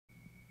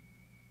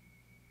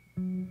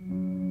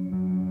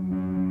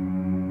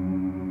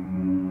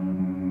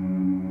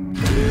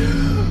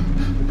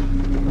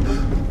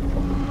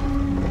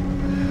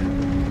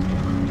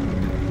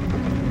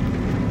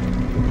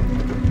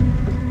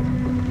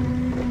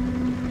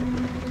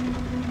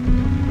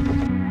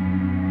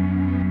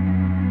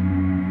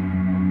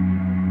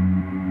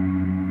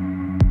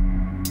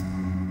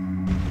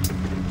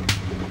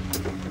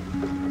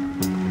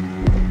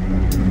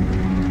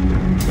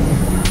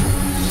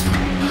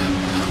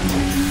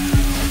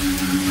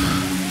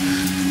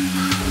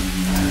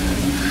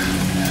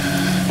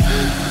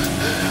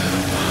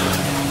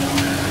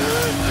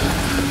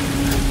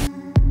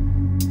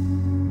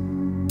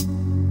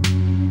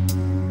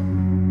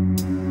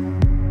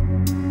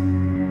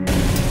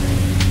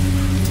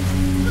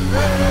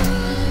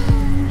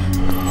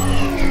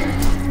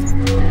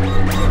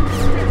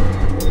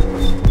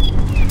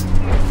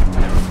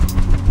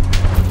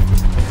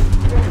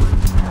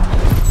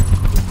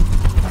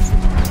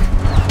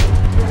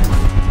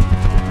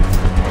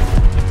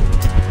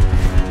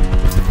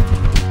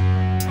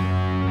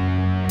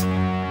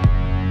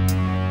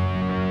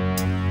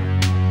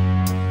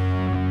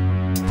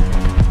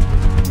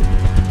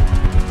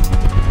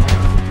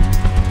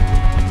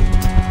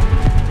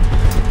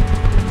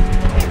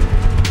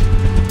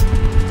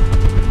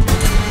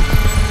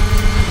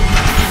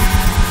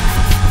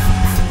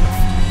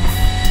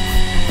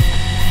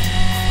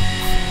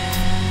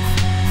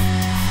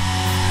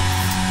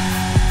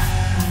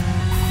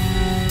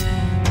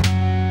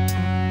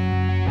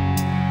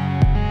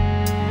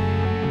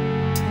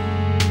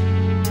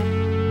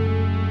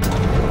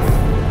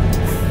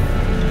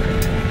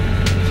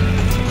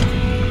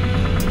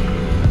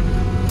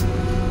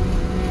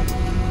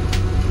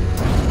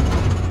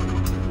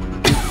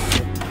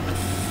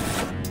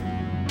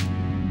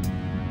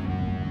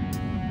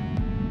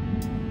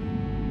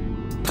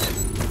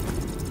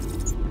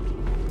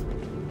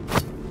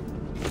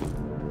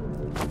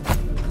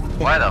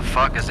Why the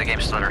fuck is the game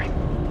stuttering?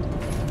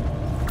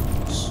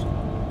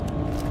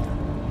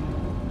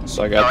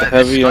 So I got the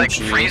heavy like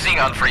MG. freezing,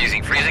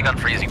 unfreezing, freezing,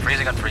 unfreezing,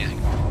 freezing, unfreezing.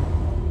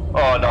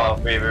 Oh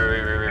no, wait.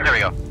 There we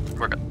go.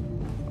 We're good.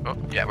 Oh,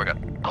 yeah, we're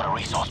good. Got a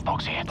resource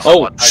box here.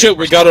 Oh shit,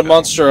 we got a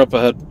monster up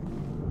ahead.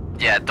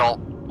 Yeah, don't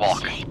walk.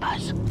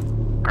 Sleepers.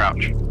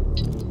 Crouch.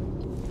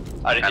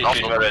 I need And to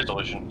change also- my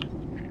resolution.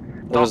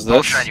 What is Don't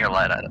this? shine your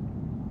light at it.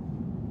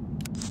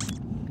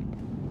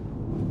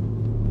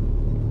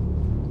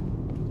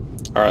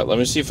 Alright, let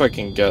me see if I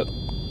can get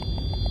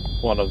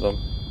one of them.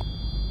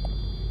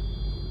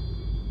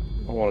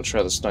 I want to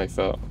try this knife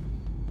out.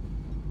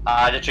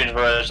 I had to change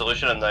my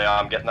resolution and now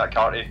I'm getting that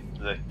carty,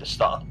 the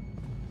stutter.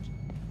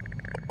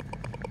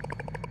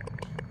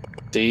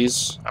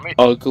 These Let me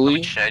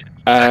ugly check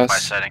my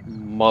ass settings.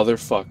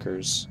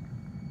 motherfuckers.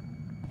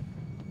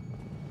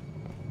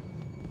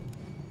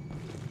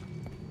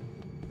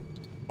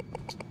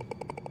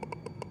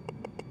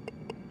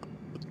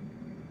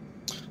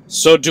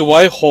 So do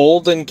I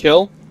hold and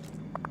kill?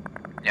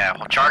 Yeah,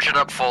 we'll charge it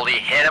up fully,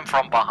 hit him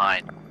from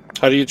behind.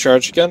 How do you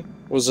charge again?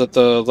 Was it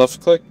the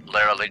left click?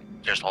 Literally,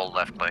 just hold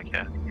left click,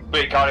 yeah.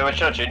 Wait, carty, what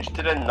should I change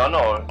to then? None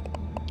or?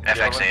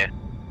 FXA.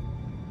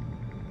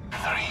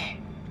 3,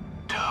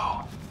 2,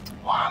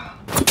 1,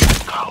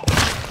 go.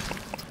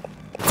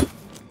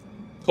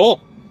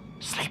 Cool.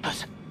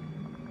 Sleepers.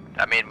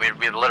 I mean,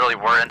 we literally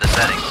were in the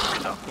settings,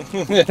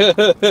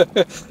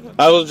 so.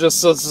 I was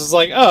just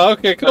like, oh,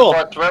 okay, cool.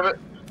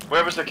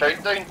 Where was the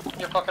countdown,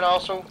 you fucking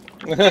arsehole?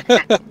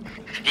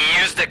 He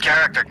used the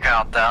character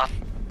countdown.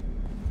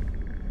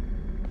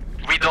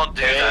 We don't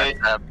do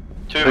that.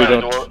 Two We by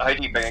the don't. door. How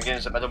do you bang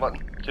against the middle button?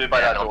 Two by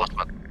Yeah, that no, door. this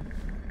one.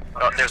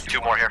 Oh, there's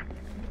two more here.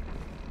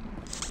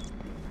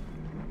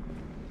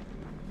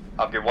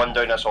 I've got one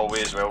down this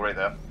hallway as well, right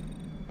there.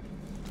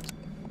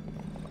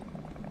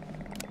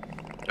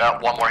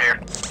 One more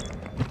here.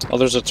 Oh,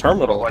 there's a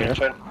terminal One here.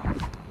 turn.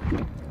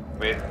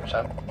 Wait,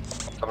 Sam.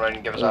 Come around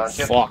and give us a Oh, hand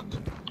here. fuck.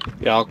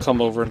 Yeah, I'll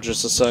come over in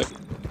just a sec.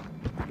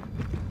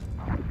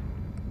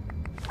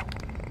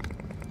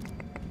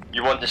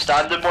 You want the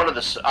standing one or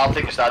the? I'll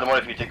take the standing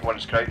one if you take the one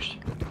that's crouched.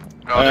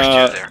 No,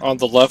 there's two there. On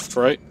the left,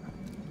 right?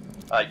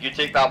 You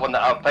take that one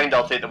that I've found.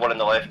 I'll take the one on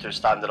the left to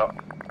stand it up.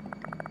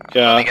 Let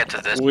Yeah, me get to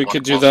this we one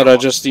could do closer that. I one.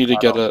 just need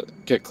to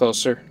get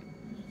closer.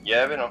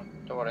 Yeah, we know.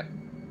 Don't worry.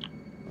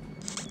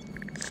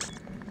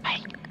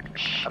 Hey,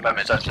 shh. I'm in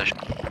position.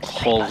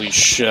 Holy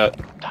shit.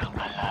 Don't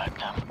alert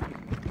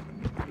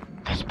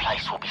them. This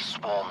place will be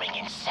swarming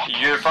in seconds.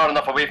 You're far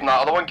enough away from that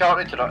other one,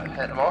 Carty, to not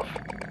hit them off?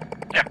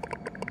 Yeah.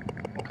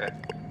 Okay.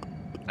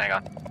 Hang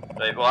on.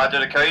 Right, will I do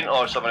the count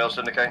or someone else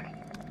do the count?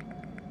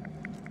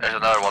 There's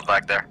another one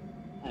back there.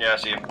 Yeah, I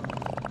see him.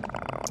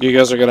 You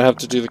guys are gonna have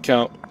to do the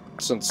count,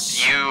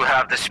 since... You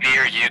have the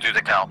spear, you do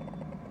the count.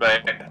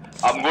 Right.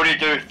 I'm going to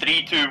do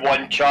 3, 2,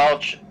 1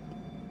 charge.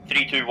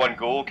 3, 2, 1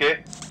 go,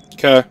 okay?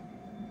 Okay.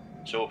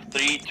 So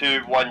 3, 2,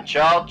 1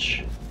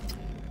 charge.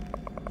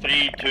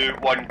 3, 2,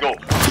 1 go.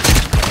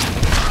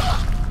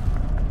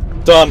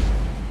 Done.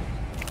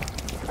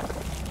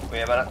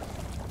 Wait a minute.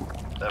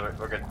 There,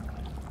 we're good.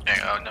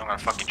 I'm gonna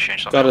fucking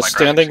change something. Got on a my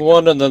standing graphics.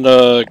 one and then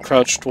a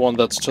crouched one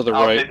that's to the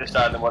I'll right. take the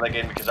standing one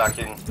again because I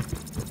can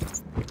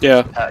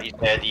Yeah, hit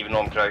his head even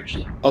though I'm crouched.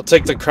 I'll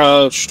take the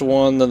crouched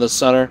one, then the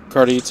center.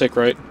 Cardi, you take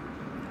right.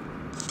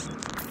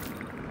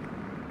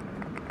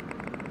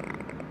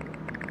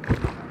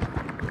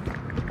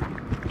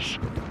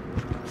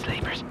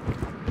 Sleepers,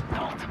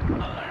 don't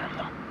alarm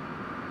them.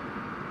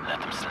 Let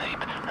them sleep,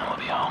 and we'll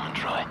be home and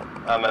dry.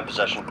 I'm in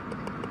position.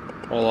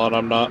 Hold on,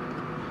 I'm not.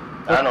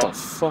 I What know. the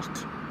fuck?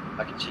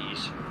 I can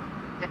tease.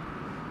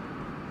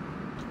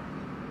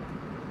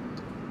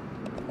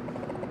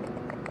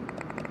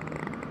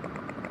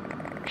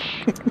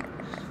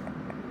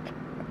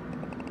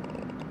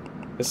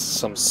 This is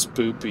some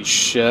spoopy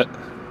shit.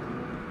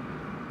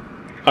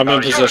 I'm Oh,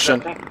 in you're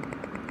position.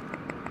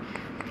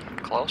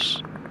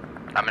 Close.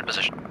 I'm in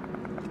position.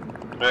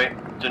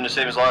 Right, doing the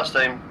same as last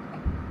time.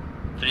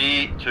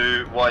 3,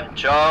 2, 1,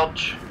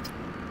 charge.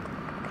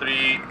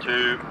 3,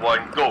 2,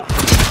 1, go.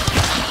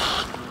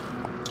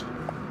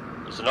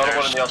 There's another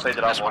one on the other side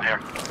of that This one wall. here.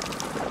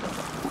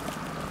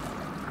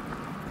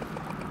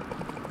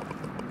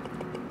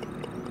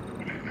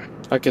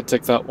 I could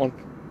take that one.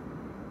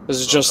 This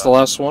is just the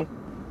last one.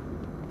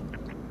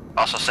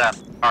 Also Sam,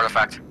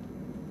 artifact.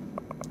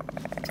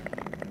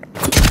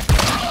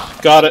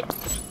 Got it.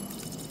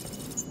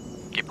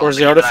 Where's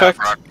the keep an eye out artifact?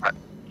 for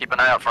keep an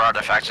eye out for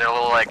artifacts. They're a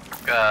little like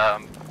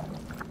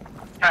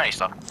shiny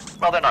stuff.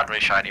 Well, they're not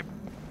really shiny.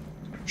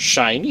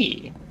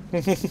 Shiny.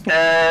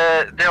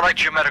 They're like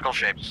geometrical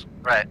shapes.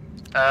 Right.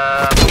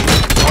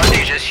 What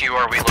HSU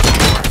are we looking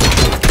for?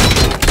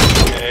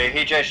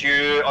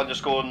 HSU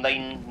underscore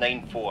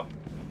 994.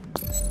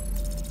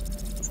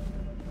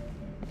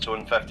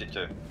 Zone 52.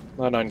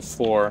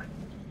 994.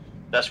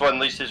 This one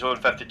leads to zone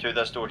 52,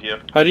 this door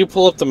here. How do you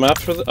pull up the map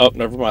for the? Oh,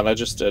 never mind. I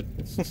just did.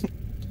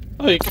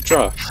 Oh, you can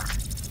draw.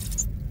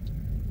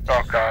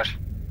 Oh god.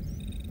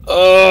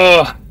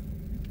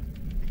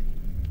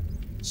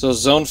 So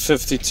zone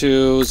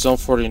 52, zone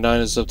 49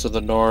 is up to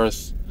the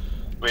north.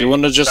 Wait, Do you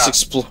want to just stop.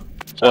 explore?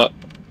 Stop. What?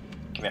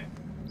 Come here.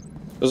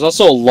 There's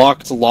also a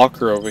locked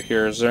locker over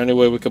here. Is there any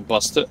way we could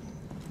bust it?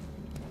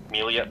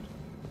 Melee it.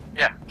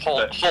 Yeah,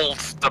 hold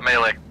the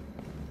melee.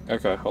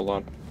 Okay, hold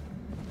on.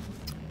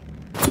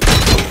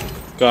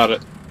 Got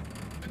it.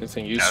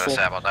 Anything Yeah, useful?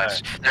 that's ammo,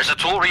 nice. There's a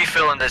tool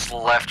refill in this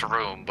left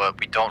room, but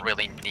we don't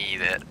really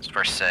need it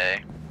per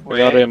se. We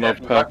got ammo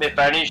if you pack. let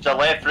me finish, the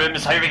left room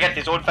is how we get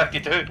to zone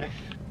 52.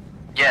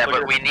 Yeah, Look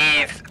but at we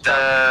need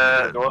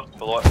The the. door,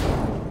 below it.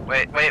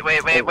 Wait.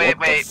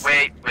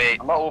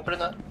 I'm not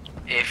opening it.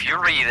 If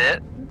you read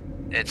it,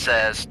 it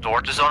says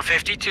door to zone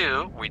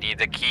 52. We need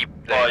to keep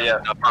the, Oh, yeah.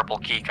 the purple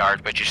key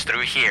card, which is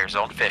through here,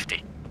 zone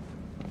 50.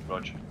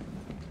 Roger.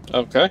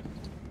 Okay.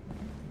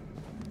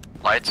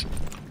 Lights.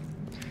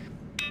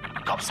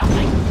 Got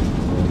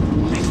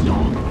something. Next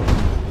door.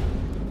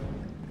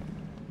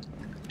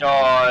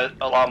 Oh,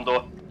 alarm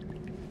door.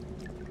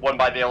 One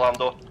by the alarm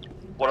door.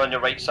 One on your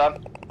right,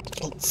 Sam.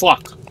 Oh,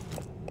 fuck.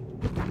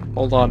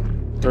 Hold on.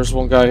 There's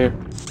one guy here.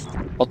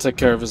 I'll take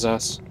care of his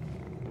ass.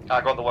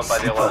 I got the one by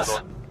the alarm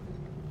door.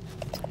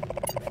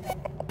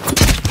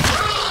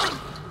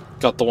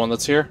 Got the one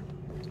that's here.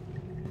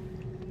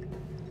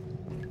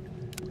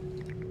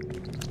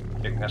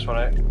 Taking this one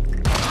out.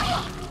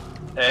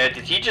 Did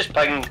he just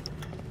ping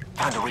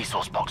Found a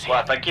resource box here.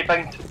 what I think he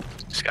pinged?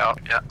 Scout,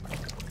 yeah.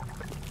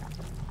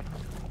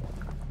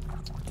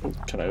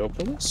 Can I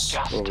open this?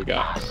 Just What do we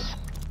got? us.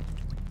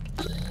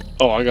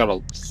 Oh, I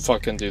gotta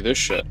fucking do this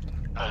shit.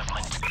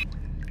 Movement.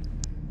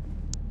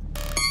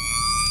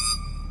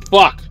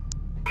 Fuck!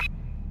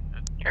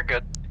 You're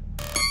good.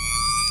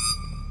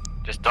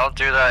 Just don't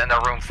do that in a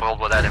room filled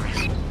with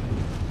enemies.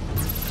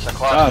 It's a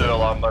class God. 2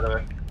 alarm, by the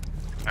way.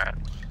 Alright.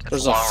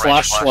 There's a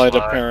flashlight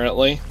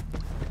apparently.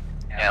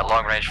 Yeah,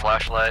 long range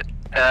flashlight.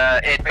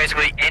 It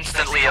basically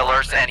instantly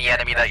alerts any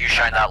enemy that you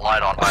shine that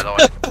light on, by the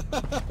way.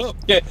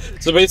 Okay,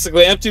 so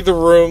basically empty the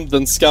room,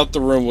 then scout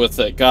the room with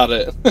it. Got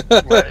it.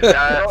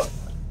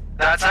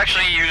 That's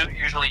actually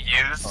usually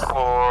used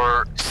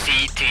for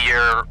C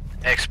tier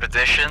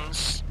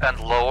expeditions and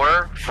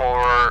lower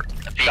for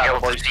being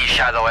able to see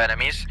shadow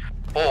enemies,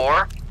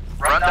 or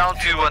run down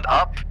to and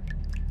up,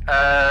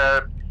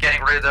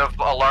 getting rid of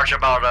a large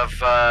amount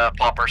of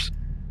poppers.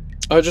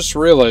 I just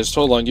realized,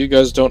 hold on, you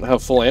guys don't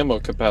have full ammo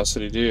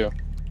capacity, do you?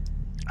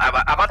 I'm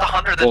at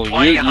 120,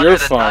 Well, you're 109,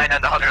 fine.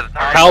 and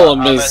 130.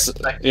 Callum is...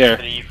 Here.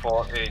 3,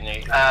 4, 8,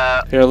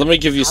 8. Here, let me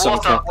give you Rule some...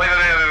 of thumb, wait.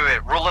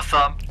 Rule of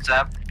thumb,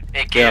 Sam.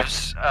 It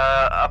gives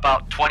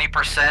about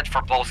 20%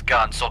 for both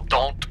guns, so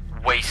don't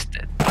waste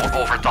it. Don't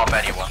overtop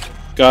anyone.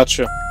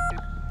 Gotcha.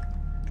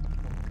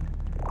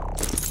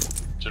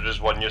 So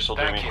just one use will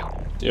do me. Thank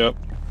you. Yep.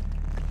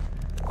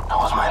 That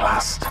was my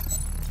last.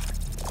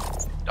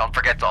 Don't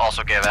forget to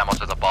also give ammo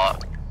to the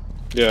bot.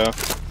 Yeah.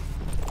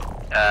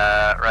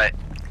 Right.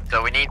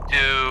 So we need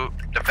to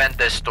defend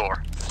this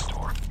door.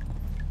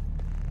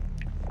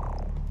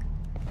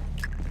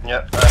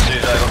 Yep, as soon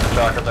as I got the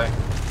tracker down.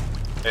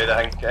 Hey, the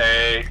thing.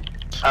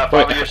 If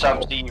I were you,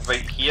 Sam, Steve,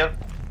 right here.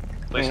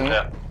 Place it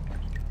there.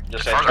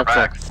 Just Further enter.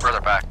 back.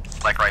 Further back.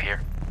 Like right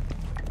here.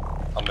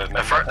 I'm moving.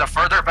 The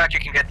further back you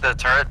can get the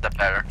turret, the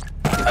better.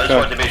 I just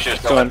wanted to make sure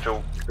it's still in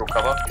full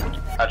cover.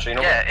 Actually,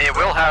 no. Yeah, it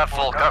will have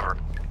full cover.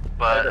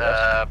 But,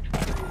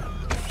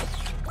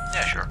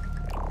 yeah, sure.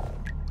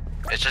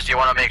 It's just you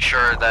want to make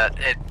sure that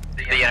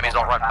the enemies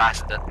don't run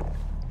past it.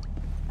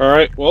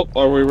 Alright, well,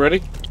 are we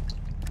ready?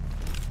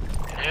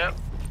 Yep.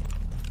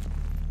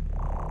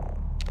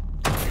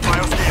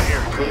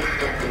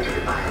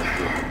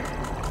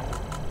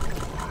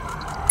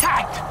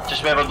 Tagged!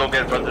 Just remember, don't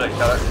get in front of that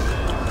carrot.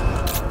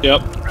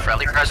 Yep.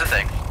 Friendly press the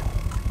thing.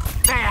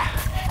 There!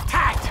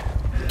 Tagged!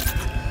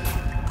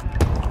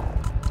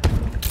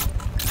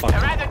 Fuck.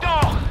 They're at the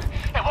door!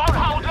 It won't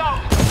hold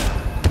long!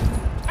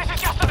 This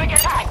is just a big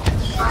attack!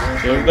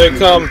 Here they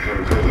come.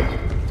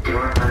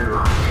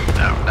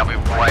 Now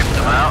we've wiped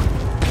them out.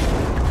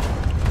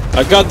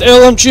 I got the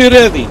LMG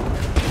ready.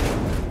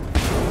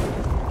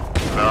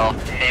 Well,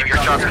 aim your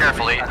shots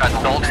carefully and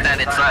don't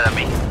stand inside of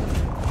me.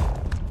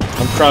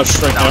 I'm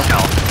crouched right now.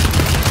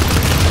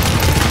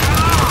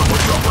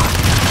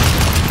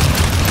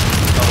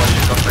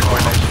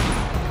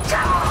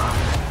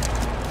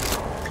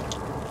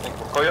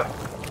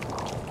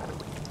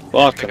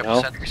 Fucking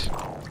hell.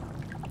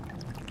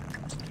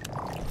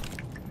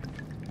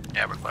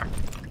 Yeah, we're clear.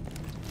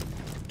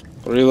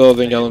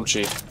 Reloading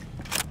LMG.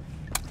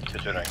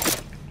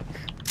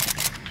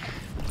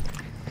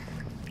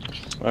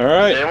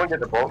 Alright. Did anyone get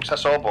the box? I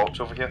saw a box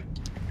over here.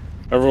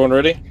 Everyone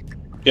ready?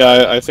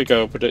 Yeah, I think I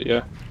opened it,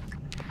 yeah.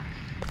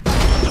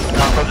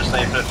 I've got the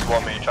sniper if you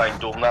want me to try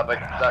and dome that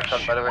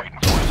cunt, by the way.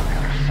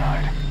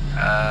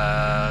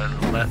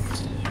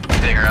 Let's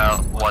figure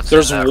out what's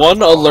There's in that one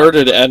revolver.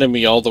 alerted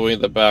enemy all the way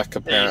in the back,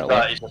 apparently.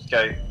 He's a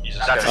scout. He's a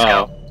That's a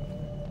scout.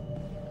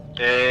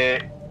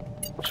 scout.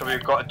 So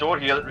we've got a door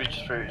here that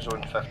reaches through to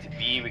zone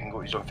 50B. We can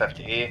go to zone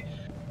 50A.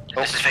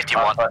 This is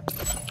 51.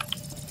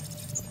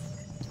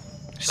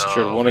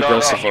 Secured one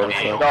aggressive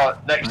artifact. No,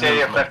 next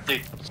area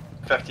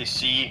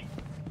 50C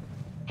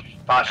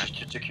passes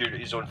to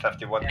security zone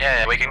 51.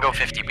 Yeah, we can go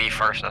 50B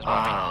first as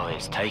well. Oh,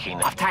 it's taking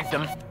them. I've tagged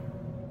them.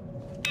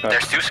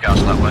 There's 2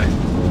 scouts that way.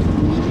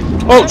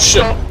 Oh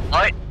shit!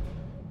 Light.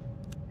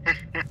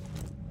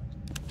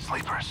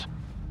 Sleepers.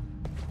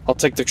 I'll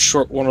take the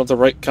short one on the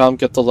right, Calm,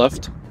 get the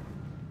left.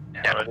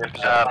 Yeah.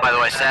 By the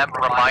way, Sam,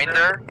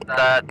 reminder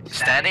that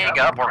standing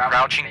up or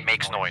crouching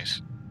makes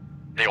noise.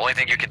 The only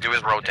thing you can do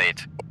is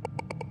rotate.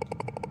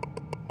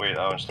 Wait,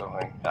 that one's still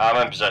hanging. I'm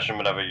in position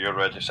whenever you're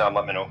ready, Sam,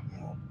 let me know.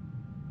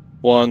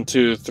 1,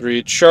 2,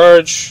 3,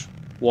 charge.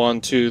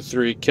 1, 2,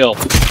 3, kill.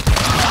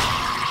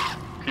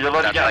 You're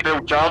allowed to get a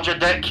build charge, you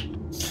dick!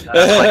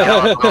 That's like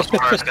how it goes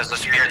first, because the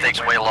spear takes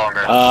way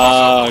longer.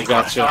 Ah,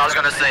 gotcha. I was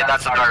gonna say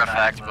that's an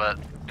artifact, but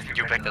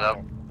you picked it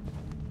up.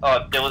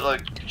 Oh, they look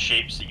like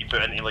shapes that you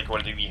put into like one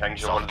of the wee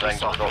hangs or one of the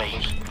things on the Softly.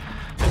 doctors.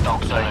 The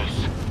dogs are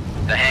loose.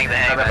 The hang.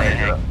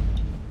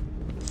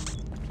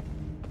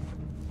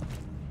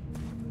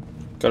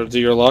 Gotta do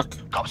your lock.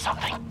 Got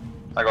something.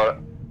 I got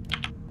it.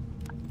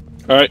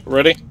 Alright,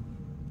 ready?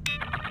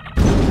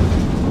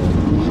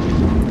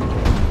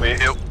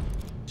 Wait.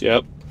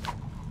 Yep.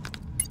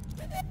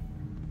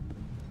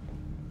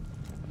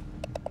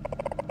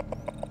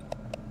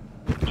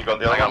 You got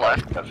the other I got one?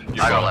 left.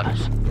 You I got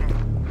left.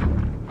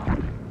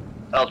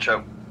 I'll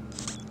chill.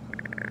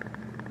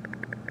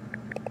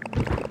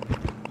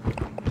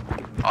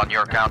 On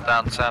your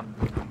countdown, Sam?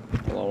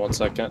 Hold on 1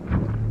 second.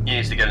 He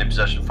needs to get in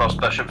position first.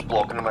 Bishop's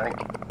blocking him, I think.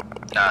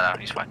 No,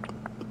 he's fine.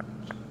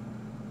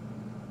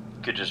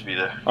 Could just be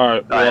the.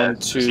 Alright, yeah, 1,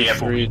 2, CFO.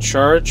 3,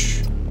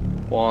 charge.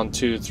 1,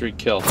 2, 3,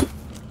 kill.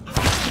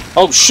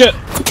 Oh shit!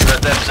 You're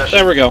in that position.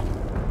 There we go.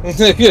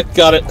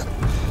 Got it.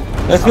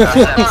 This is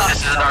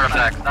an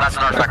artifact. That's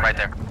an artifact right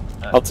there.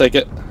 I'll take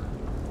it.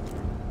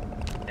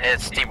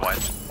 It's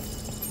team-wide.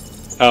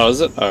 Oh,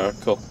 is it? Alright,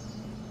 cool.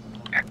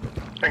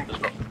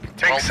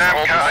 Take Sam,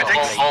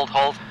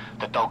 hold.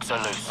 The dogs are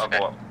loose. I'll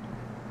go up.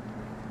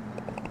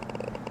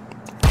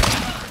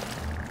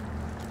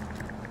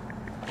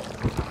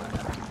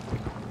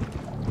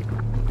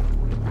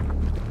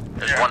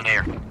 There's one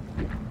here.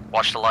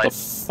 Watch the The light.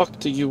 fuck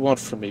do you want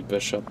from me,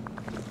 Bishop?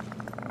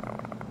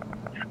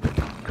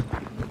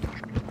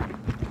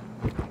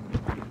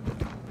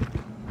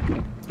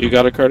 You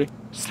got it, Cardi?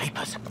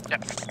 Sleepers.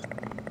 Yep.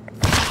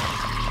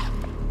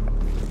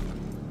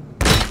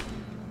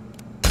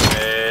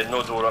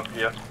 No door up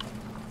here.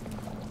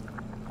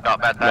 Got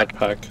bad Med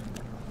pack. pack.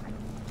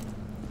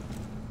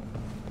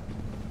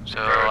 So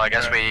I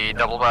guess we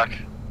double back.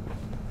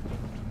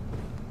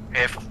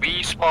 If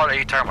we spot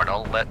a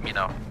terminal, let me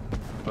know.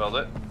 Well,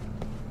 it.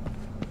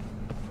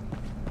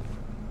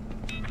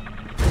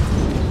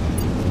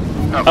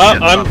 Oh,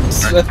 I'm. I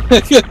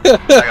got you.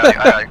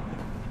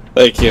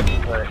 Thank you.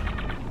 Right.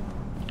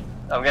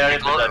 I'm getting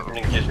into position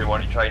in case we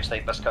want to try and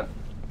snipe this cunt.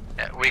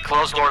 Yeah, we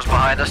close doors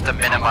behind us to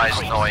minimize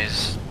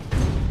noise.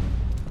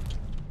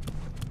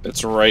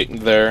 It's right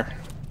there.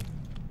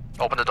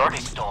 Open the door.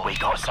 This door. We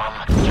got some.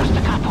 Just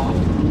a couple.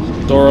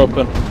 Door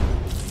open.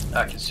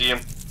 I can see him.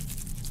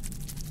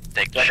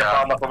 Take the Get the shot.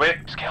 farm up away.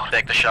 Skilled.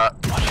 Take the shot.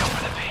 Watch out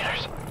for the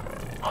feeders.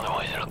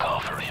 Otherwise it'll call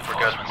for We're good,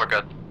 reinforcements. we're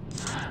good.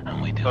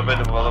 And we do. What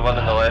about the other one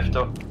on the left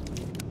though?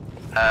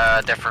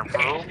 Different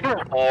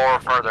room or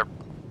further?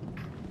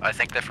 I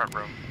think different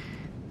room.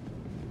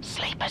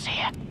 Sleepers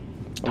here.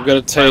 I'm gonna By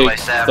the take way,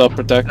 Sam, the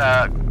upper deck.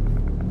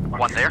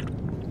 One there.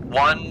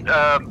 One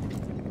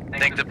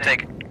thing to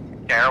take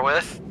care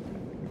with.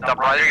 The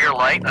brighter your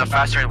light, the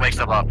faster it wakes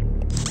them up.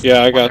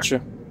 Yeah, I got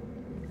you.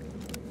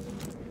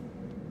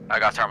 I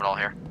got terminal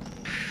here.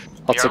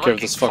 I'll You're take care of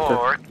this looking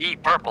fucker. for E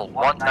purple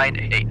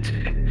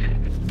 198.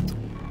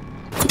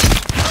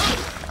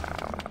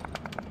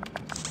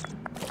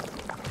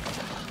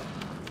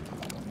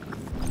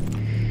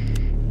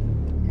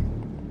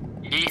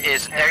 He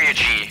is area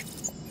G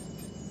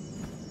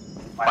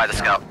by the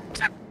scout,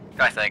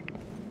 I think.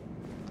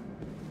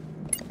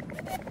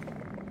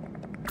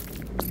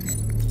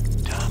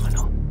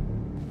 Terminal.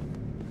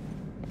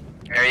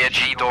 Area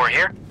G door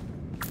here.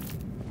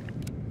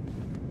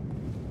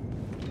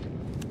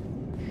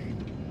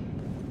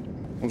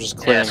 I'm just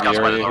clearing Scout's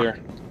the by the area door.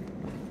 here.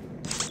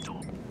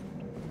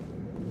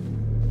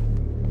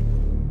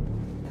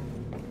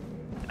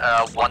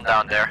 One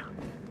down there.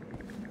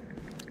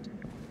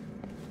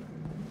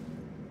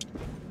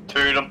 Two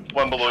of them,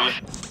 one below you.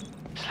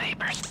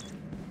 Sleepers.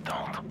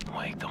 Don't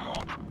wake them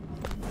up.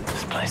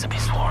 This place will be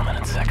swarming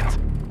in seconds.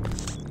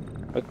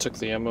 I took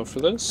the ammo for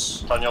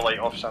this. Turn your light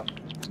off, Sam.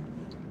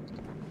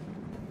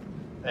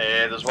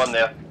 There's one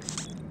there.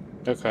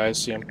 Okay, I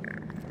see him.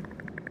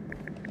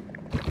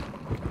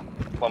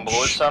 One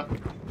below us,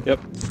 Sam. Yep.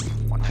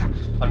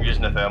 I'm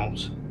using the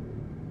thermals.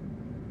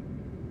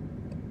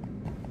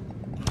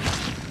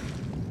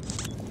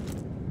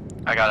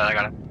 I got it, I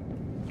got it.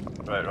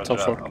 Right, roger Top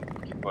that. floor.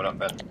 I'll keep going up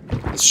then.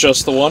 It's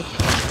just the one?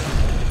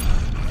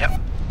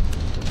 Yep.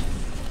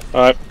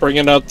 Alright,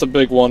 bringing out the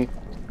big one.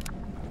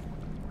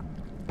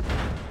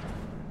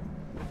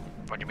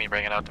 What do you mean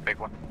bringing out the big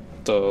one?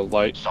 The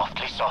light.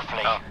 Softly,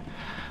 softly. Oh.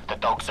 The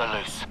dogs are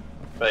loose.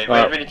 Right,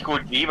 Right. we need to go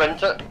deep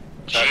into it.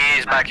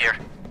 She's back here.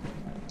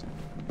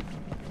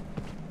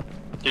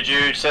 Did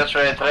you search for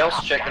anything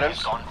else? Check the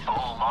rooms? Gone full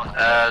on.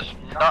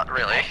 Not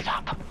really. Heads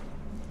up.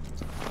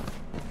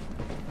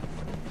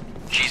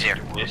 She's here.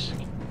 Yes.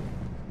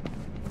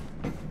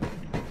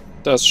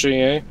 That's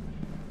GA.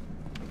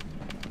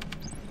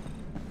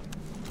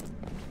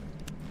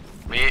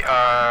 We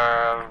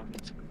are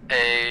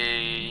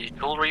a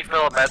tool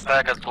refill, a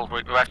backpack, and tool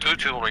we have two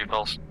tool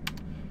refills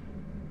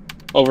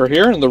Over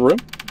here in the room?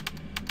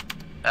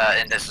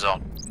 in this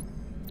zone.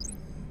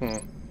 Hmm.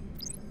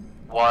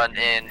 One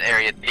in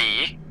area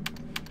D.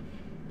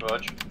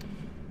 Roger.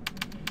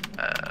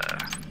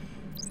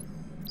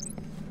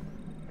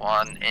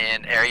 One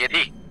in area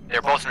D.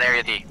 They're both in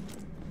area D.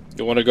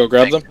 You wanna go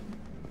grab them?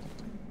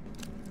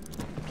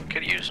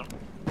 Could use them,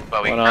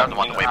 but we Why can not? grab them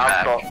on the way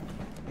I've back. got-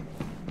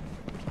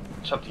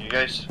 It's up to you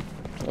guys.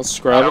 Let's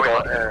grab I've it.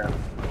 got,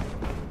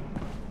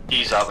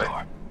 D's have it.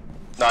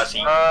 No, it's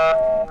E.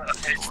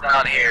 It's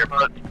not here,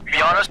 but to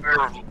be honest,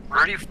 we're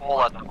pretty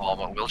full at the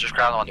moment. We'll just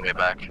grab them on the way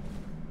back.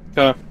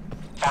 Okay.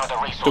 Found a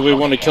resource Do we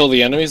want to over kill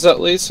the enemies at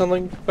least and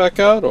then back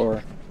out,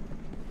 or?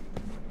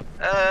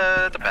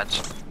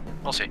 Depends.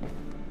 We'll see.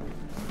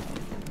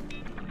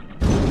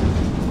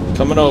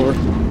 Coming over.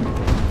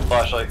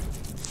 Flashlight.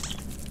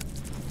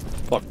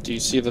 Fuck, do you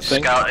see the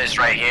thing? Scout is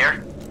right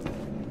here.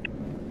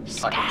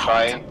 I can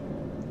try and...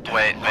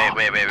 Wait.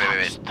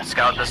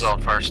 Scout the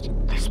zone first.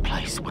 This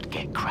place would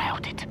get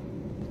crowded.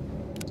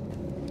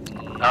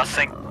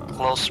 Nothing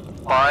close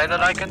by that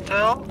I can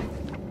tell.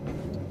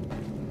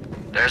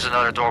 There's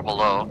another door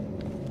below.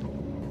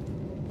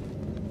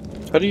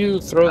 How do you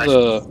throw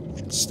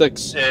the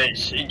sticks?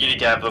 you need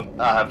to have them.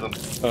 I have them.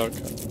 Okay.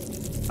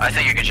 I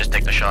think you can just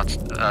take the shots,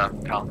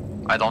 Cal.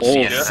 I don't see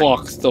Oh anything.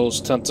 fuck,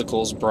 those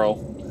tentacles, bro.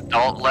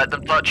 Don't let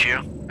them touch you.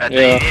 And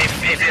Yeah.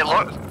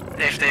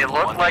 if they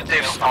look like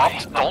they've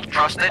stopped, don't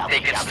trust it. They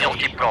can still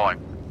keep going.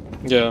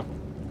 Yeah.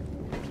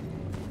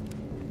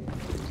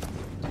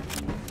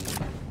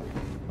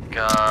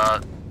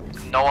 Got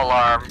no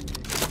alarm.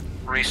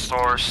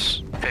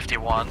 Resource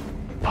 51.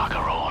 Bugger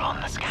all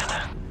on the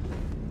scanner.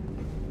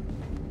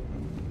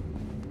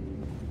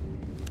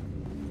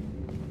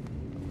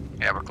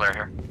 Yeah, we're clear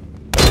here.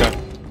 Okay.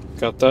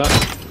 Got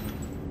that.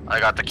 I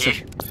got the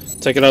key.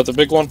 Taking out the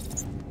big one.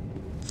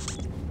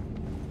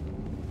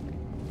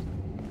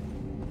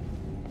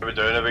 What are we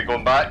doing? Are we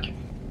going back?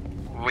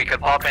 We could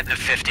pop into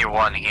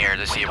 51 here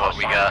to see what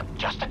we got.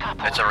 Just a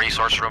couple. It's a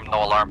resource room,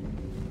 no alarm.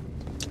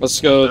 Let's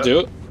go Yeah. do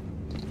it.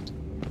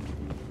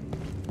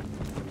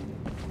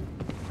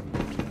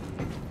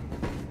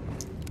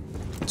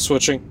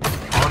 Switching.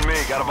 On me,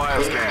 got a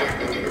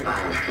bioscan. Into the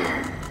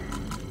bioscan.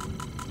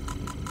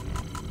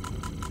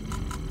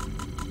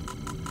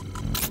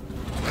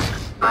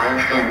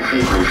 Bioscan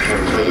sequence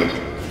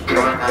completed.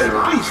 Door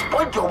unlocked. Please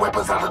point your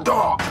weapons at the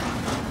door.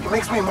 It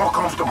makes me more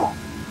comfortable.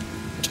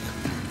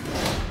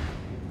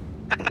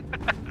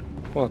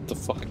 What the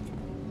fuck?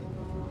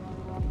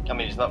 I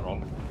mean, he's not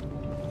wrong.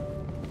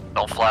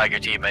 Don't flag your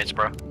teammates,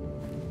 bro.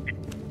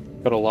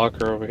 Got a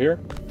locker over here.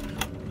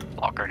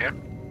 Locker here.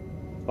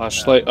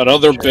 Flashlight.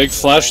 Another big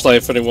flashlight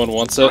if anyone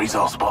wants it.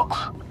 Resource box.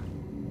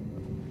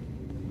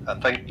 I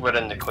think we're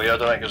in the clear, I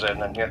don't think there's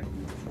anything in here.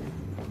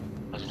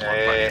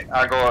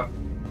 I got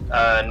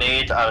a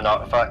nade and an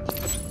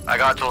artifact. I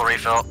got a tool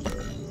refill.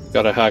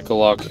 Got a hack a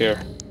lock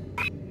here.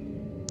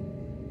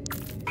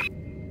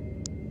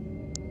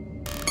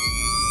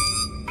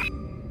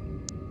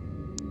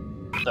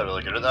 Not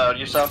really good at that, are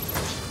you, Sam?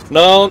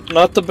 No,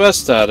 not the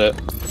best at it.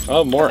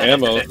 Oh, more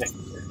ammo.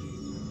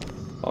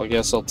 I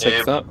guess I'll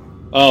take that.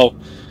 Oh,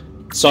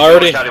 so I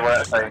already... Carry one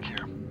at a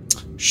time.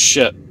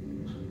 Shit.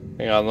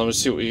 Hang on, let me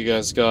see what you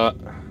guys got.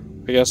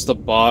 I guess the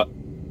bot.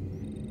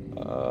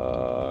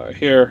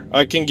 Here,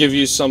 I can give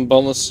you some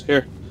bonus.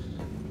 Here.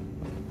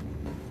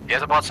 You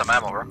guys bought some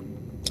ammo, bro.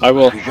 I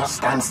will. You just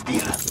stand still.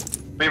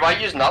 Wait, why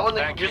use that one?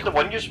 Use the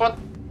one use one?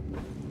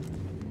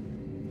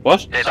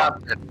 What? They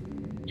don't.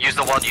 Use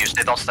the one use,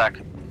 they don't stack.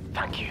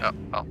 Thank you.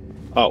 Oh.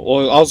 Oh,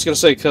 well, I was gonna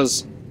say,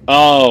 cause...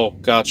 Oh,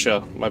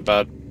 gotcha. My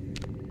bad.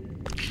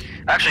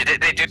 Actually,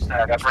 they do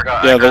stack, I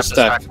forgot. Yeah, I they grabbed the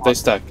stack. mod. They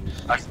stack.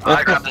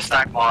 I grabbed the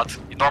stack mod.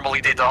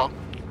 Normally they don't.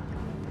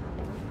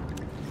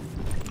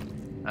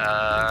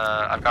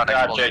 I've got Yeah,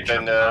 I an checked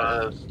in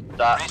that.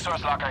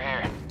 Resource locker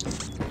here.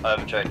 I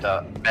haven't checked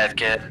that.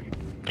 medkit.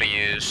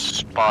 3-use.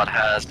 Spot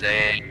has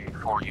a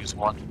 4-use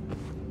one.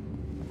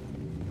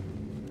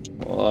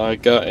 Well, I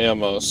got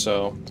ammo,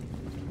 so...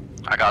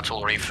 I got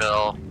tool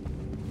refill.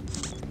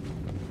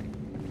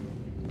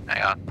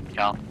 Hang on,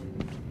 Cal.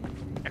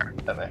 Here.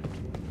 Hit me.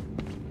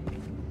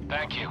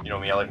 Thank you. You know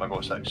me, I like my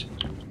Go 6.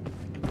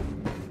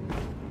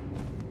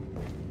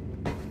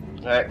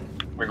 Right,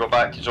 we go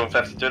back to zone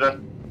 52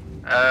 then.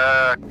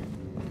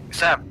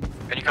 Sam,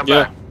 can you come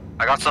Yeah. back?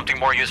 I got something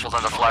more useful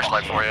than the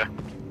flashlight for you.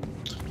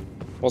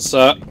 What's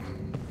that?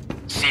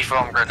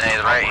 Seafoam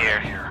grenade right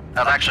here.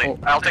 And actually,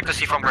 I'll take the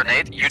seafoam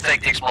grenade, you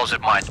take the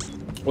explosive mine.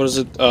 What is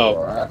it?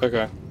 Oh,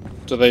 okay.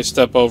 Do they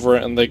step over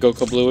it and they go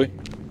kablooey?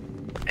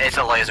 It's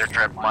a laser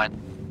trip mine.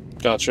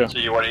 Gotcha. So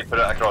you want to put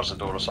it across the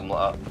door or something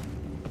like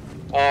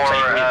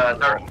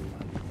that?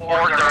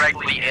 Or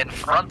directly in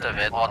front of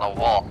it on a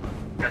wall.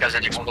 Because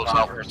it explodes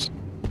outwards.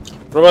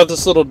 What about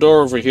this little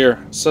door over here?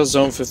 It says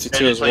Zone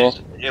 52 as well.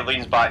 It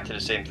leans back to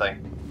the same thing.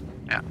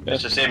 Yeah.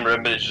 It's the same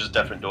room, but it's just a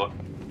different door.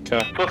 Okay.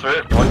 Go through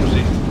it, you want to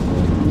see.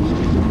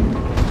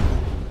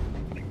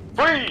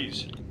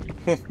 Freeze!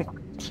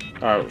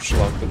 Alright, we should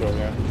lock the door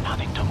again.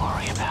 Nothing to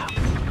worry about.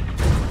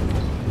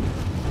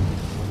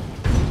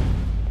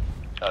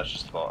 That's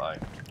just about aye.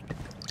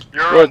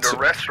 You're What's-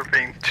 under arrest for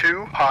being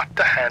too hot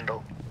to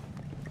handle.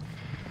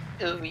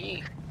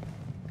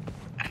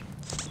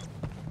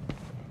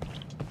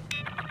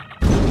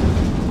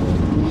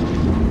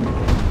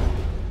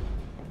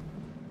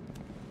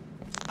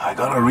 I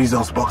got a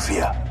resource box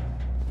here.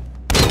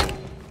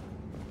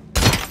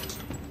 Got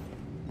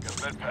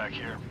a med pack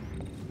here.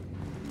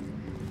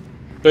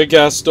 Big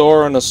ass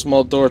door and a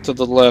small door to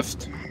the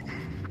left.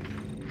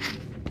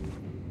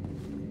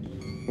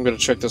 I'm gonna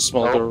check this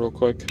small door real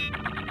quick.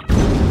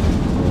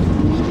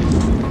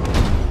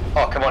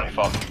 Oh, come on, you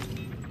fuck.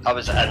 I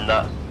was in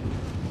that.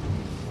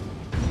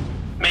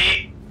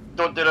 Mate,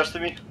 don't do this to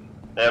me.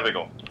 There we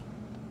go.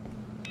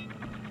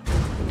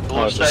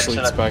 Oh, it just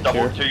leads back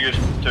double here. 2-use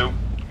 2.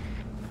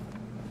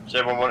 Does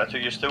everyone want a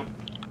 2-use 2?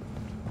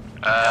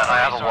 I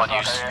have a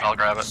 1-use, I'll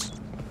grab it.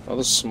 Oh,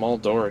 this small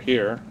door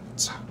here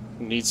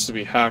needs to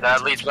be hacked.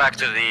 That leads back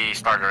to the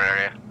starter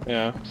area.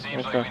 Yeah.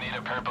 Seems like Okay. we need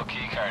a purple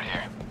key card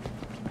here.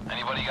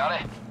 Anybody got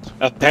it?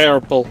 A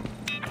purple.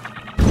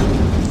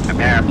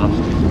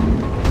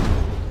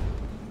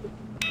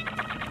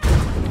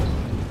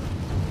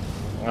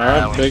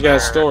 Alright, big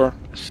ass door.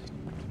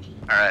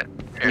 Alright,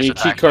 here's Need the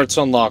key tack. cards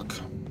unlock.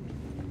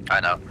 I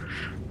know.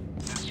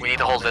 We need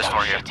to hold this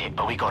door here. Shit,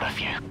 but we got a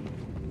few.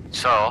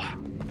 So,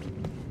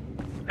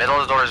 middle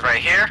of the door is right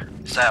here.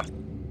 Sam,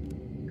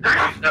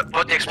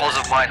 put the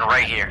explosive mine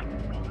right here.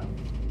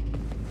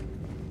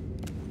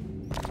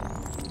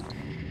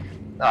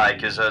 Aye,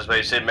 because as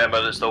I said, remember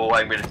it's the whole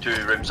thing with the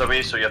 2 rooms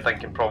away, so you're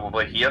thinking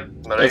probably here.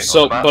 Am I right? If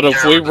so, on the map? but if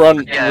Yeah, we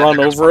run yeah, run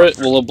because over it,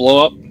 will it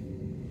blow up?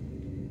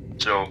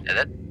 So, Is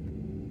it?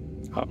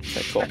 Oh,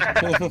 okay, cool.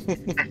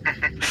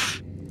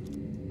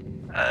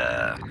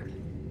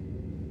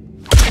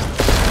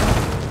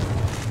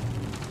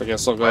 I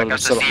guess I'll go ahead and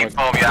Because set the up my...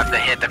 seafoam, you have to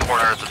hit the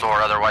corner of the door,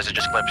 otherwise it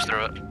just clips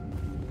through it.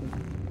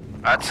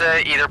 I'd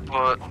say either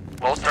put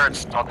both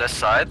turrets on this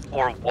side,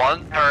 or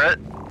one turret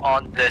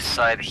on this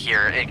side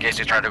here, in case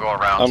you try to go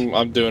around.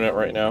 I'm doing it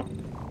right now.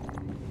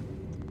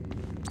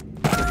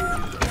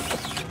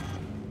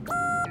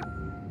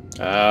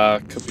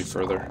 Could be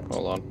further.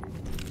 Hold on.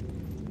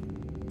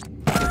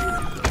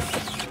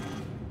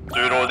 do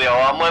you know the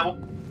alarm level?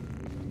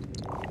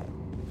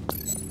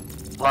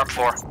 Alarm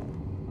 4.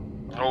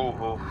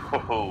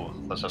 Oh.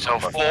 That's a So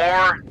tough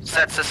one. 4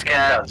 sets of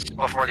scans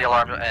before the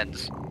alarm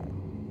ends.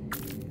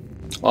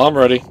 Well, I'm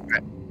ready.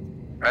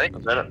 Ready?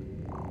 Is that it?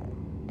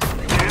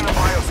 Get in the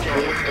bioscan.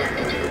 Please step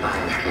into the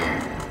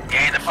bioscan.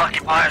 Gain the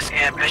fucking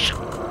bioscan mission.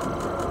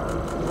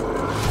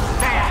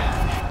 There!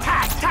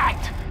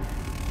 Tagged!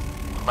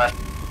 Left.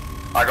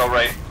 I got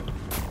right.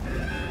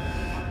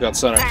 Got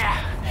center.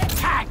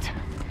 Tagged.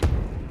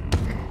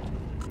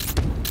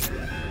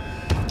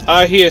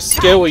 I hear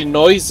scary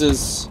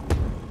noises.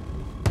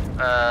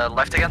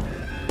 Left again. In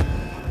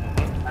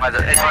front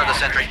of the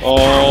sentry.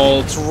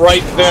 Oh, it's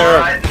right there.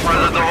 Right in front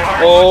of the door.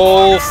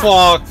 Oh,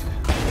 fuck.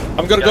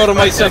 I'm gonna go to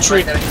my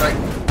sentry. Oh,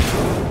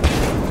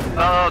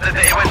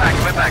 it went back.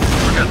 It went back.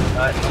 We're good.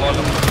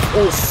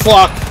 Oh,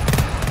 fuck.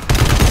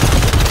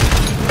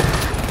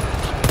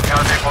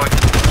 Got it, boy.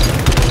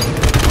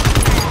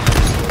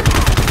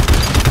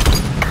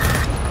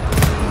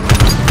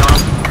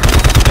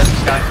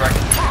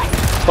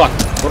 Fuck.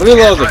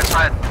 Reloading. Right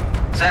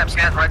side. Sam,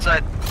 scan right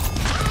side.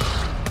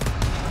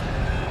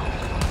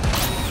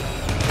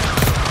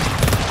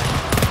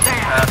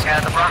 Scan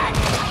at the front.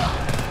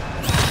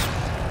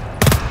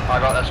 I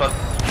got this one.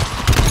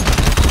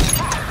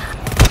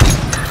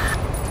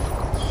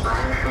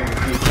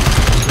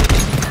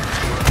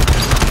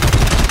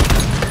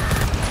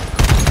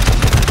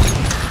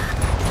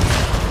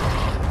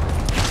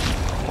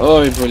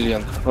 Oh,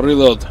 brilliant.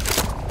 Reload.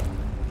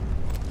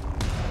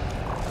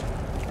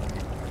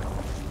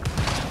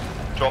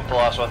 Drop the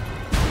last one.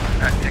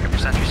 Alright, take up your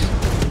sentries.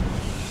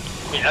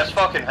 I mean, this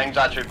fucking thing's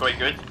actually quite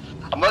good.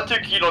 I'm not too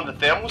keen on the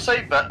thermal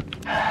side, but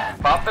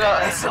apart from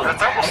that, The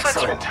thermal sets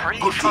are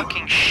pretty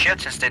fucking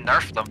shit since they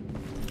nerfed them.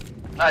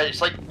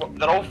 it's like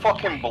they're all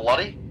fucking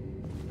blurry.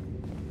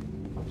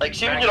 Like,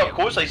 see when you're up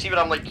close, like see when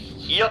I'm like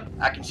here,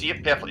 I can see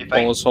it perfectly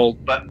fine. Let's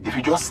hold. But If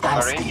you just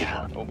stand alright.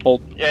 still.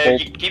 Hold. Yeah,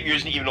 Hold. you keep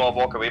using it even though I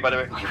walk away. By the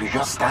way. If you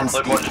just stand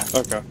Look, still. watch.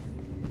 Okay.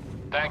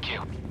 Thank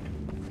you.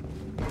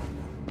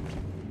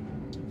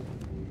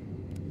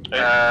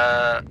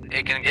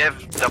 It can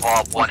give the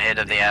mob one hit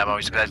of the ammo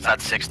because it's at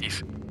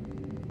 60s.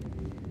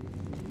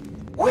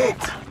 Wait!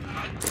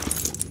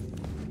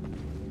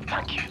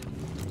 Thank you.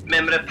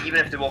 Remember, even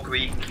if they walk away,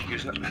 you can keep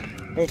using it.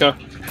 Okay.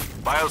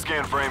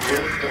 Bioscan frame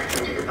here.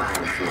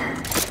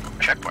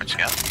 Checkpoint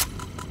scan.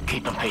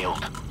 Keep them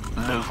peeled.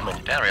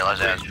 Movement. Didn't realize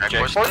that was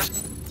checkpoint.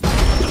 Checkpoint?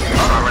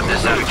 Oh, no, this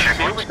is Here we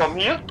checkpoint. come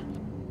here.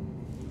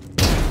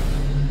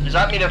 Does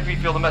that mean if we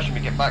fail the mission, we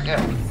get back there?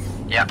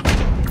 Yeah.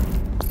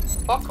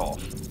 Fuck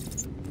off.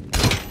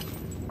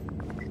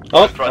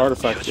 Oh, Front.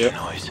 artifact, Use your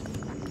yeah. noise.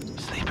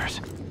 Sleepers.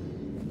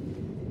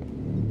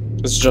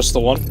 It's just the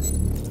one.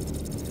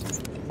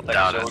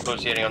 Doubt it. We don't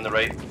see any on the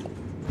right.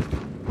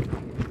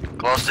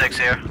 Glow sticks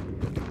here.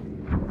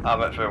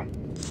 I'm at full.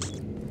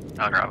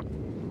 I'll grab it.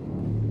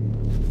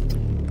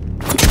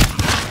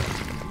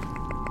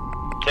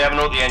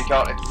 Terminal at the end,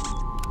 Carty.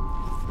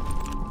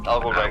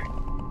 I'll go right.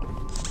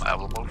 I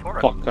will move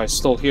forward. Fuck, I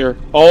still here.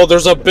 Oh,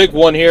 there's a big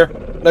one here.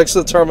 Next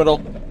to the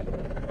terminal.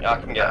 Yeah,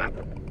 I can get him.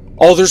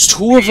 Oh, there's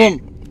two of them.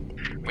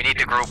 We need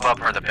to group up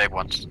for the big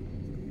ones.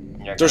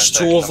 Yeah, There's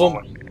gonna two of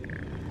section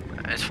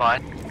them. It's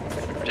fine.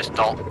 Just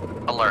don't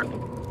alert.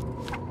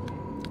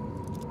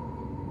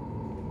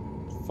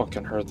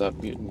 Fucking heard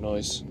that mutant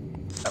noise.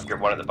 I've got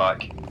one at the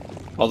back.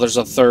 Oh, there's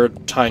a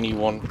third tiny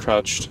one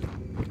crouched.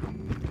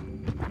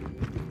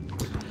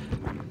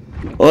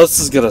 Well, this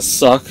is gonna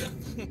suck.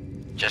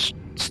 Just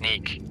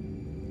sneak.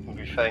 We'll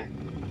be fine.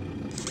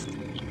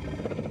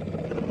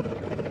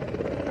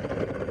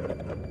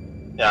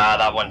 Yeah,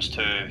 that one's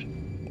too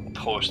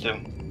close to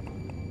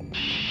him.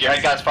 You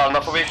think that's far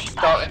enough away,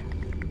 Carty?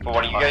 For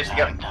one of you guys to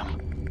get him?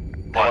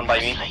 The one by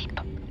me? Sleep.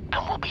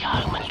 And we'll be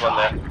home and There's one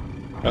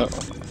there. Oh.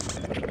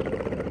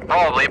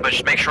 Probably, but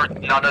just make sure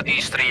none of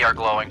these three are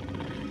glowing.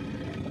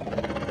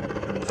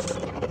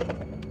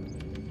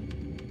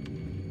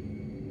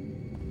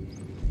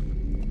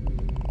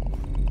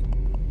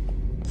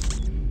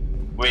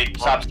 Wait,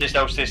 Sam, stay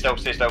still, stay still,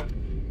 stay still.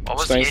 What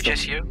was Stay the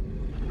still. HSU?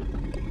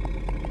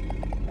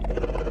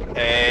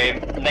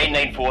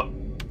 994.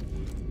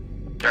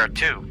 There are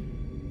two.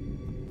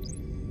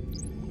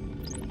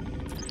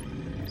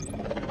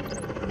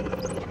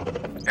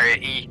 Area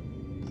E.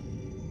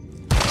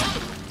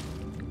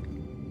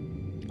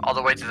 All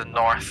the way to the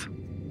north.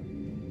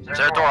 Is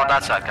there a door on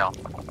that side, Cal?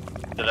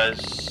 There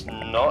is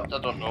not, I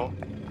don't know.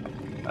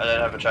 I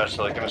didn't have a chance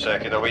to look. Give me a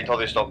second. I'll wait till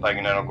they stop pinging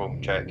and then I'll go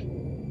check.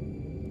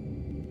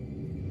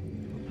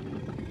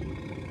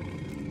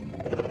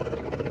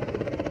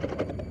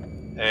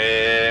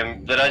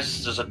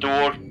 There's a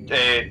door,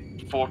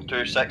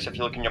 426 if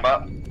you look in your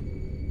map.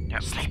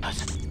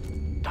 Sleepers.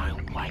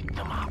 Don't wake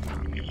them up.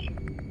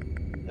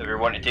 If we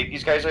want to take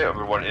these guys out,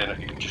 or we want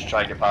to just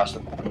try and get past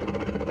them.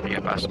 You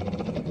get past.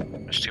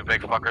 There's two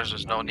big fuckers,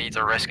 there's no need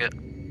to risk it.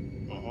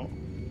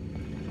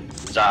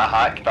 Is that a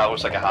hack? That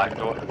looks like a hack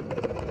door.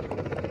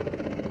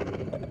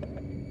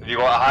 Have you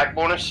got a hack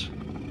bonus?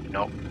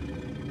 Nope.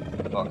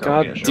 Fuck,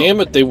 God damn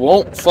it, they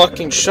won't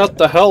fucking shut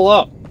the hell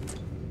up.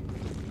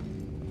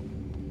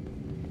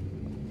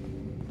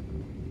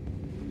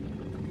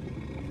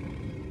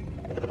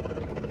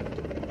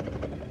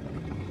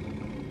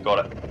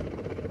 Got it.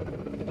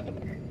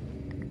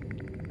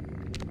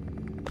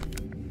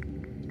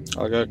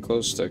 I got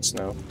glow sticks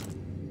now.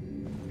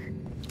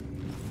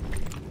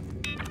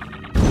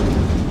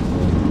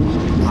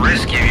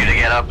 Risky of you to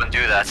get up and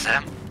do that,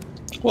 Sam.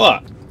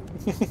 What?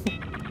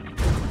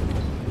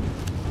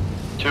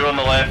 2 on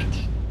the left,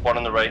 1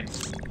 on the right.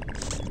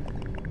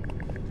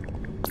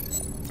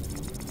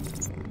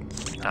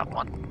 That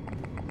one.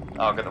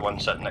 I'll get the one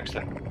sitting next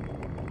to him.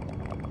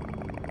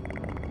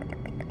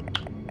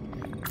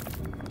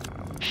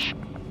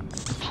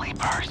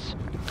 Sleepers,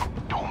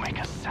 don't make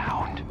a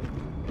sound.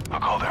 I'll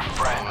call their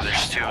friends. Oh,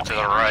 there's 2 to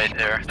the right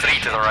there. 3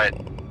 to the right.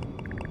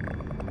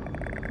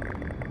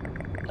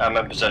 I'm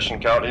in position,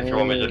 Carty, if you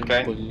want me to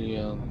count.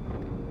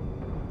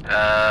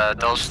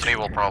 Those 3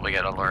 will probably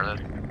get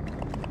alerted.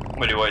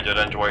 What do you want to do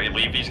then? Do you want to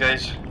leave these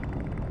guys?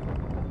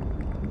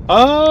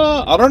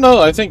 I don't know.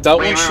 I think that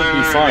one should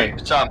be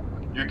fine.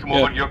 Sam, you come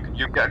over.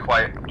 You've got a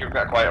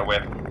quieter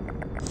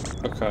weapon.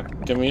 Okay,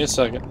 give me a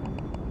second.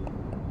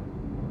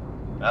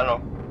 I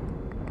don't know.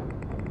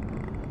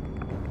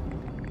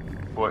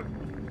 What?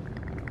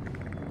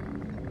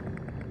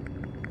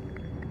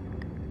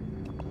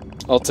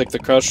 I'll take the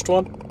crouched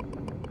one.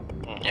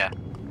 Yeah.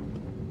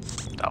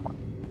 That one.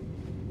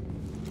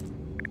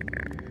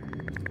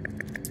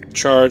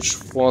 Charge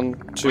 1,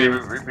 2.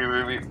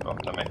 Wait. Oh,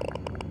 damn it.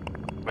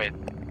 Wait.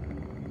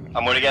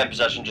 I'm going to get in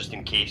possession just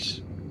in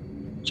case.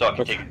 So I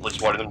can take at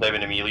least one of them down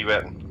with a melee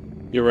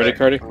weapon. You ready,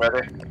 Carty? I'm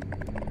ready.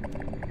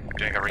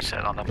 Doing a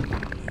reset on them.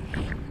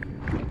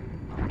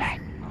 Hey,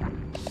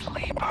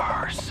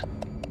 sleepers.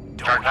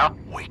 Start now.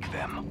 Wake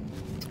them.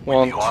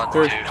 1, 2,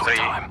 3. 3,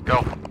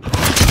 go.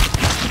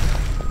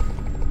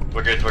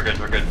 We're good.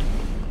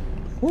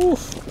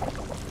 Oof.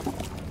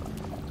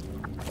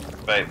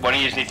 Right, one of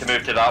you need to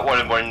move to that one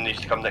and one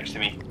needs to come next to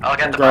me. I'll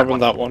get I'm the back grabbing one.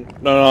 that one.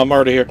 No, I'm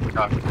already here.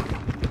 Oh.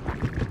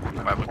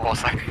 Right, we'll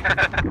pause that.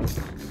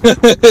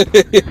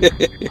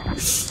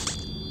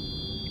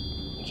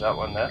 Is that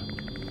one there?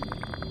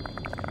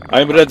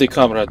 I'm ready,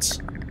 comrades.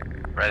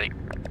 Ready.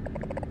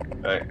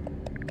 Right.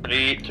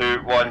 3, 2,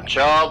 1,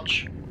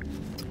 charge.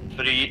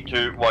 3,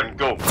 2, 1,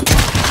 go.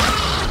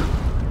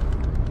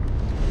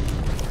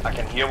 I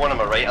can hear one on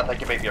my right, I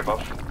think it might be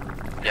above.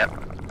 Yep.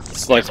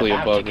 It's likely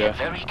It's about above, to get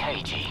yeah. very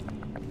cagey.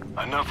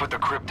 Enough with the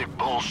cryptic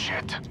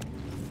bullshit.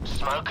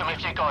 Smoke 'em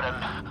if you got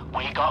 'em.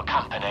 We got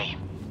company.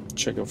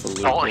 Checking for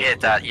loot. Don't hit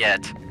that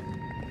yet.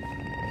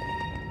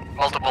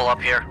 Multiple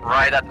up here,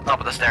 right at the top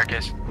of the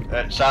staircase.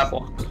 Sam,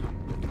 Fuck.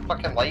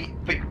 fucking light.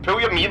 Pull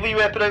your melee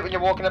weapon out when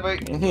you're walking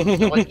about.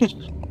 Like,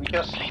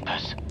 weaker.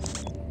 Sleepers,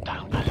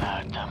 don't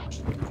alert them.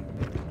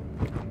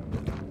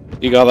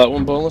 You got that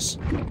one, Bonus?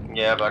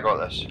 Yeah, but I got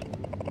this.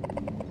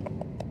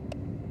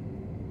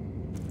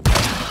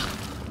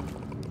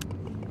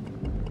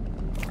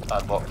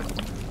 Bad luck.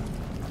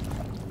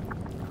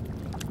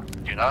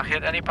 Do not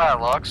hit any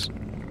padlocks.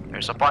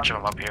 There's a bunch of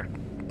them up here.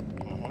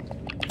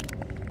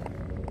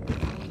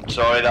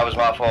 Sorry, that was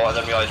my fault. I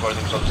didn't realise one of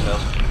them was on the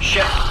stairs.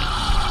 Shit!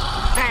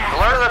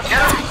 Alert them,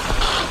 get him!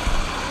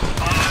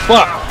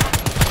 Fuck!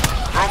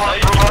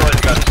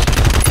 Nice, guns.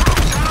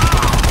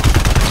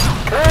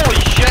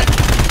 Holy shit!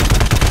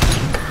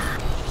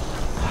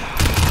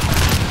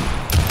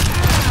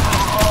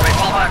 Wait,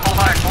 hold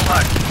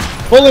back.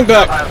 Pulling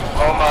back!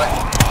 Oh my.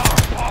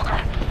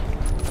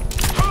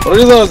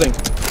 Reloading!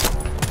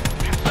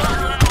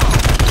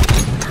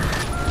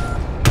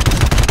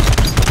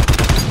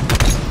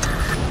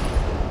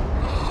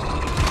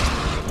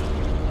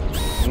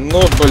 Ну,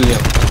 блин.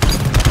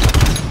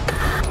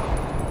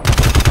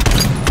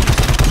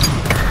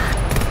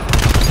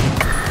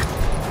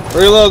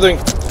 Reloading.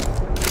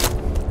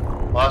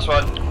 Last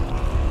one.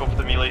 Go for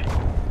the melee.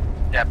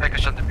 Yeah, pick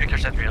your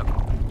sentry up.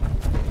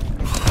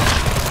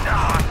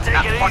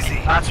 Take it easy.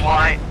 That's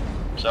why.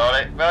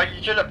 Sorry. Well,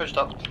 you should have pushed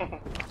up.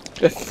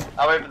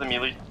 I went for the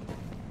melee.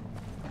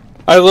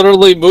 I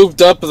literally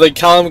moved up and then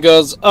Callum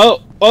goes,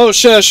 oh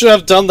shit, I should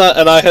have done that,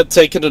 and I had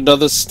taken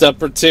another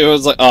step or two. I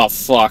was like, oh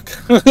fuck.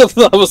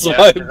 That was Yeah,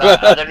 my 'cause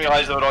bad. I didn't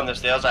realise they were on the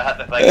stairs. I had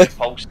the thing that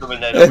pulsed them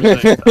and then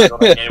obviously, I don't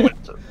think anyone.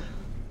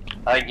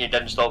 I think you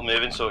didn't stop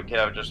moving, so it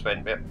kind of just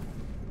went bit.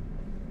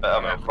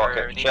 But I mean, fuck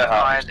We it. need Shit to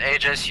happens. find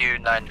HSU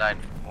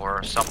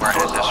 994 somewhere in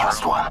The this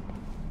last room. one.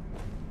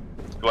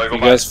 Do I go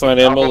You back? guys find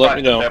I'll ammo, go let back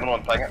me to the know. terminal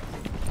and ping it.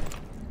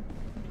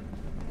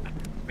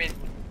 I mean,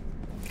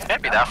 it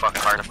can't be that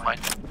fucking hard to find.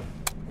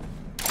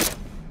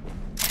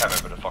 Can't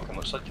remember what it fucking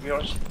looks like, to be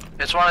honest.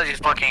 It's one of these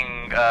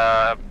fucking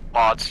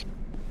mods.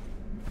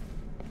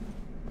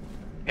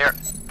 Here,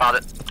 found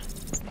it.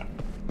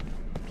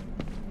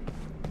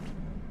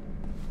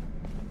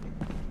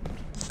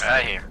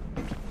 Right here.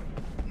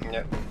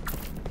 Yep.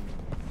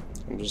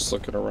 I'm just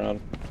looking around.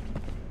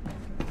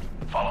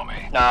 Follow me.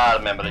 Nah, I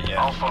remember it,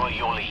 yeah. I'll follow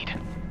your lead.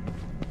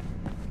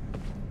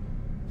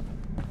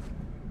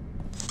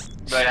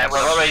 Right, we're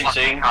already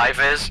Fucking seeing. high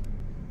vis.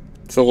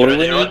 So what do You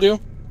we ready need to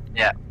do?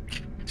 Yeah.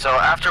 So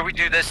after we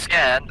do this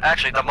scan,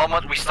 actually the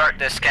moment we start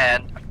this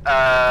scan,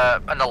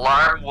 an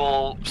alarm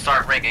will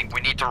start ringing.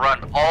 We need to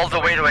run all the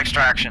way to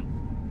extraction.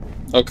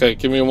 Okay,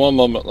 give me one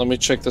moment. Let me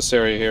check this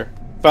area here.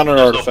 Found an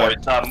There's no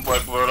artifact.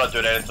 point, we're not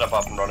doing anything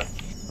apart from running.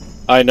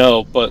 I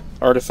know, but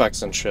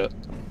artifacts and shit.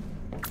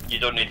 You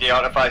don't need the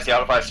artifacts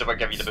are what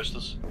give you the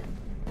boosters.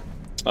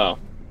 Oh.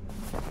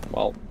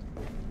 Well,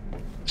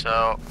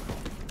 So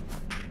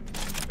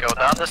go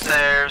down the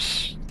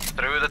stairs,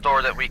 through the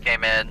door that we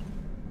came in.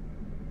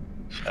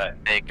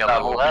 Take a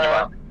We'll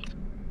left.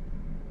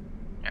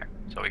 Here.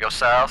 So we go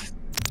south,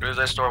 through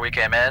this door we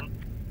came in.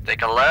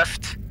 Take a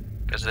left,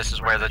 because this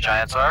is where the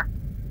giants are.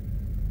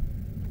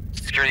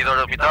 Security door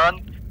will be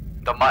done.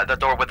 The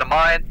door with the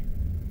mine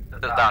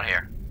is down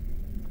here.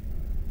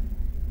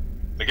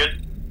 We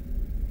good?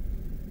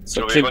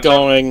 So we keep went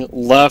going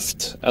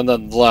left and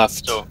then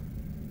left. So,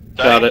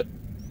 Got it.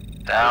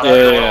 Down Yeah,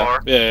 the yeah,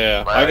 door.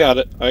 yeah. I got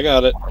it. I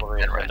got it. All the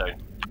way right down.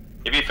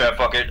 To be fair,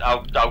 fuck it.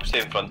 I'll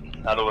stay in front.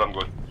 I know where I'm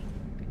going.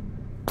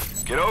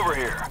 Get over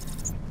here.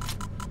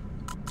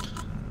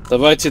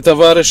 Давайте,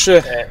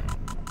 товарищи.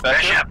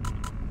 Bishop.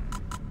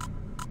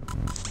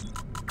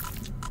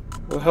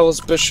 Where the hell is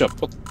Bishop?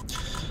 What?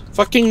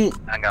 Fucking.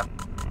 Hang on.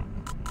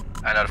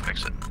 I know to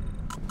fix it.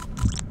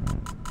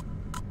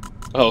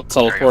 Oh,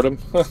 teleport him.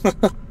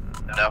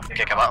 No,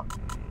 kick him out.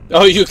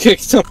 Oh, you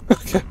kicked him.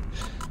 Okay.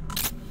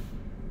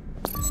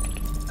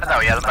 No,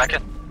 he had him back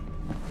in.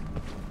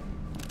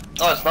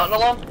 Oh, it's not an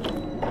alarm?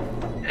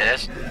 It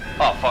is.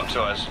 Oh, fuck,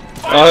 so it is.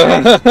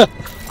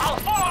 I'll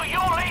follow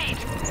your lead.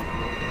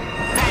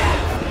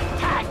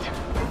 Tagged.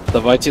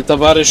 Давайте,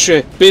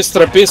 товарищи.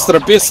 Быстро, быстро,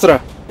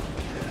 быстро.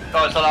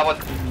 Oh, it's not that one.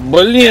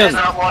 Блин.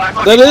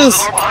 That That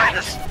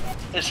is.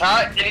 It's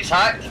hacked. It's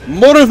hacked.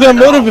 More of them,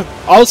 more of them.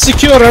 I'll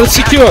secure, I'll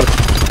secure.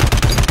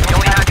 You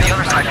only have the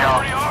other side,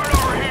 y'all.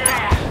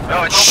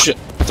 No, it's Shit,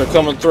 they're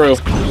coming through.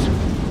 go,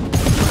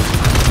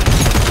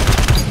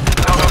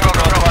 go, go,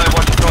 go, go.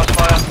 Watch the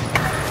crossfire.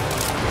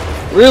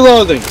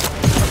 Reloading.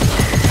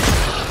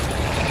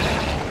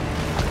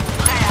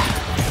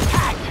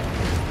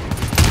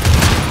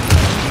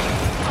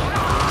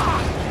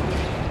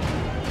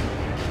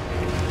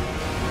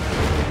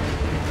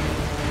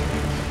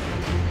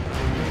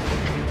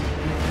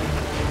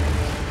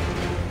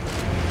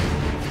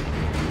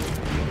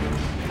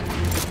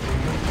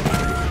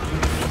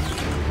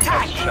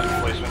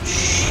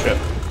 Shit.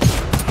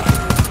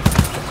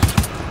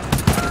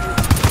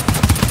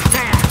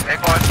 Hey,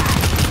 boy.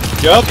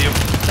 Yup.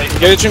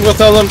 Engaging with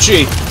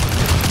LMG.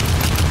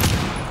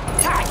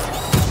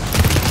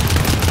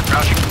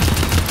 Crouching.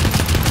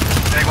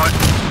 Hey, boy.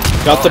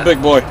 Got the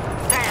big boy.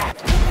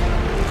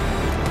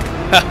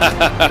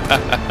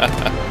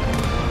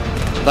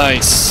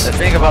 Nice. The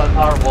thing about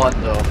R1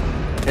 though,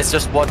 it's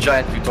just one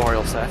giant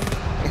tutorial set.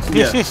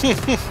 Yeah.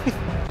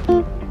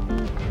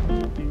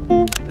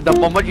 The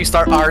moment you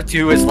start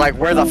R2, it's like,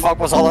 where the fuck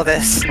was all of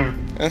this?